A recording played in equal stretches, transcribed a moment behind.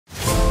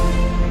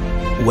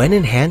When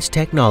enhanced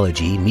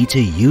technology meets a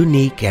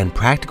unique and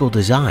practical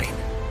design,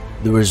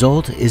 the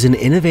result is an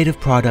innovative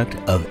product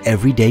of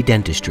everyday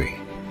dentistry.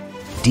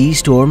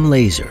 D-Storm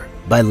Laser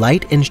by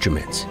Light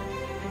Instruments,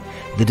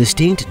 the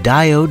distinct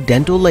diode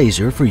dental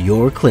laser for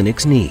your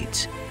clinic's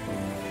needs.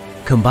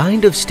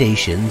 Combined of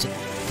stations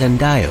and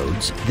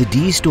diodes, the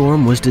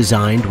D-Storm was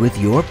designed with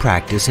your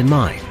practice in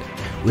mind.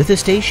 With a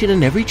station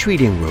in every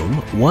treating room,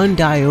 one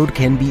diode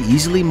can be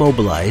easily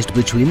mobilized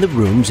between the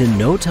rooms in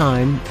no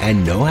time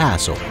and no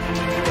hassle.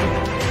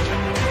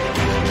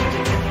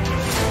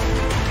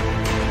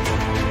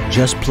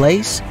 Just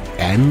place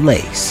and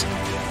lace.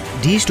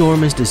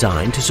 D-Storm is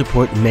designed to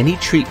support many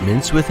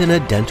treatments within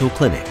a dental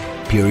clinic: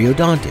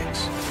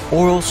 periodontics,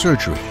 oral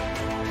surgery,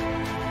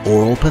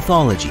 oral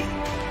pathology,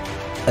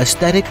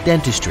 aesthetic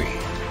dentistry,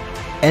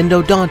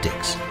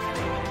 endodontics,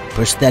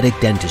 prosthetic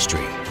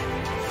dentistry,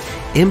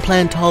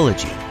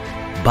 implantology,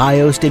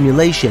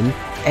 biostimulation,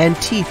 and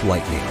teeth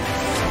whitening.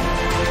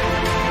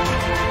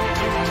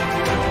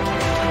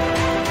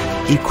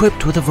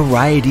 Equipped with a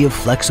variety of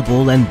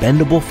flexible and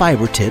bendable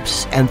fiber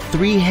tips and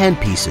 3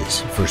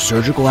 handpieces for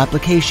surgical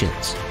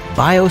applications,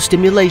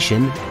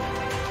 biostimulation,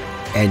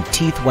 and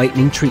teeth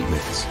whitening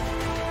treatments.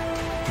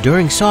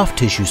 During soft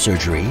tissue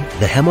surgery,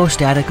 the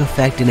hemostatic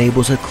effect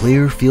enables a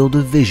clear field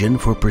of vision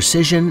for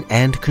precision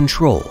and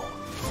control.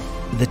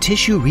 The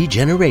tissue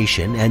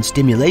regeneration and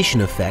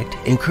stimulation effect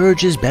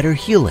encourages better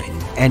healing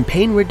and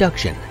pain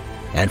reduction,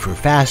 and for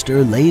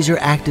faster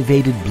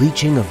laser-activated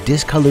bleaching of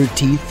discolored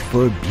teeth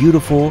for a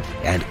beautiful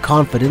and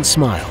confident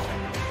smile.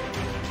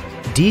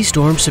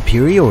 D-Storm's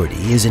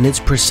superiority is in its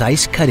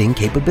precise cutting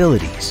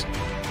capabilities.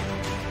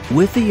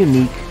 With the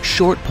unique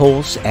short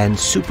pulse and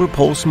super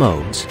pulse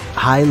modes,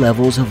 high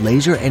levels of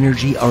laser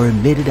energy are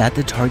emitted at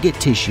the target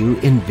tissue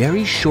in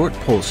very short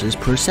pulses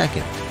per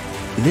second.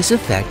 This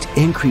effect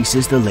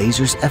increases the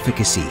laser's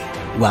efficacy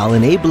while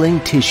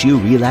enabling tissue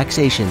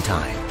relaxation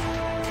time.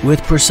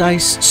 With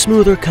precise,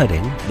 smoother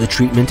cutting, the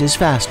treatment is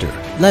faster,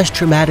 less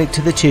traumatic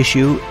to the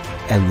tissue,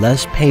 and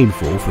less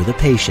painful for the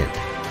patient.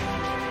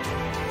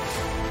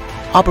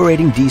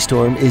 Operating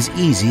D-Storm is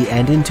easy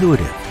and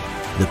intuitive.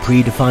 The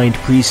predefined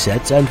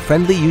presets and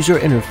friendly user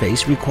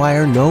interface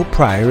require no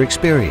prior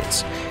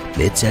experience.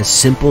 It's as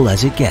simple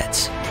as it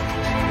gets.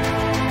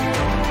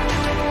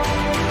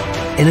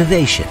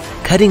 Innovation,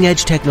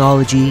 cutting-edge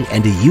technology,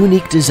 and a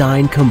unique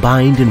design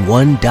combined in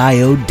one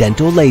diode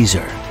dental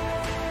laser.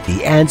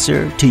 The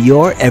answer to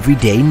your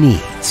everyday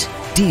needs.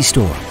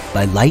 D-Storm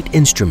by Light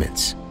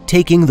Instruments,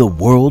 taking the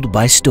world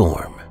by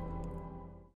storm.